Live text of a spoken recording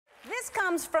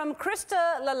comes from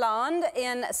Krista Lalonde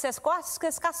in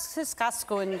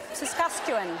Saskatchewan.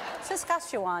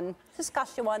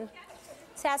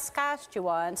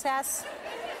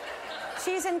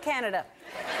 She's in Canada.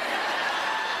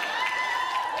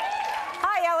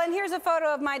 Hi, Ellen. Here's a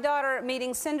photo of my daughter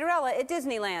meeting Cinderella at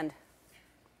Disneyland.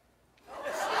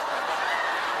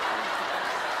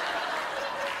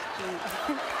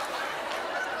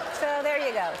 So there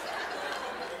you go.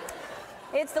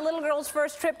 It's the little girl's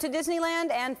first trip to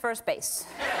Disneyland and first base.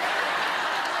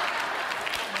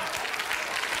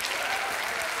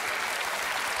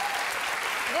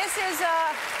 This is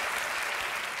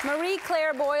Marie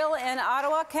Claire Boyle in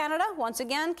Ottawa, Canada. Once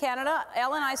again, Canada.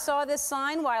 Ellen, I saw this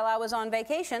sign while I was on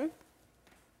vacation.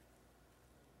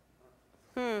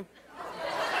 That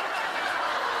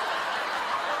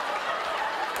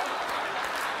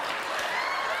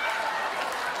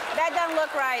doesn't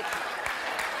look right.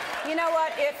 You know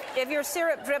what? If your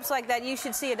syrup drips like that, you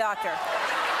should see a doctor.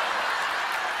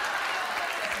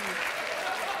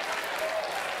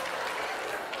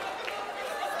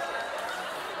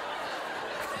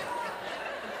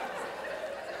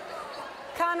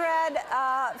 Conrad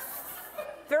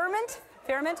Fairmont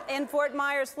in Fort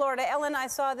Myers, Florida. Ellen, I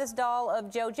saw this doll of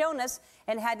Joe Jonas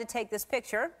and had to take this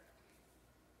picture.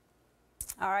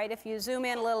 All right, if you zoom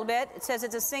in a little bit, it says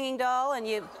it's a singing doll, and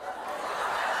you...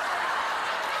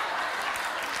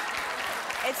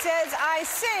 It says, I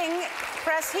sing,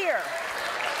 press here.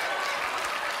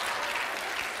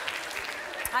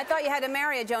 I thought you had to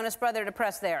marry a Jonas brother to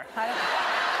press there.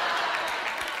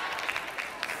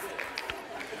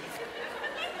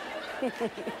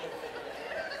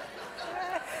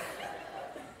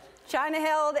 China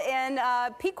held in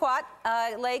Pequot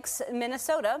Lakes,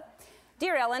 Minnesota.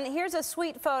 Dear Ellen, here's a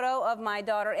sweet photo of my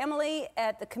daughter Emily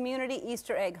at the community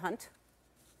Easter egg hunt.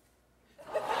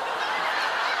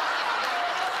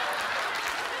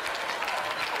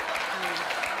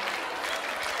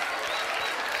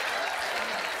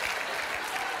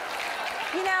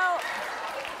 You know,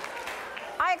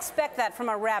 I expect that from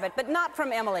a rabbit, but not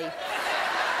from Emily.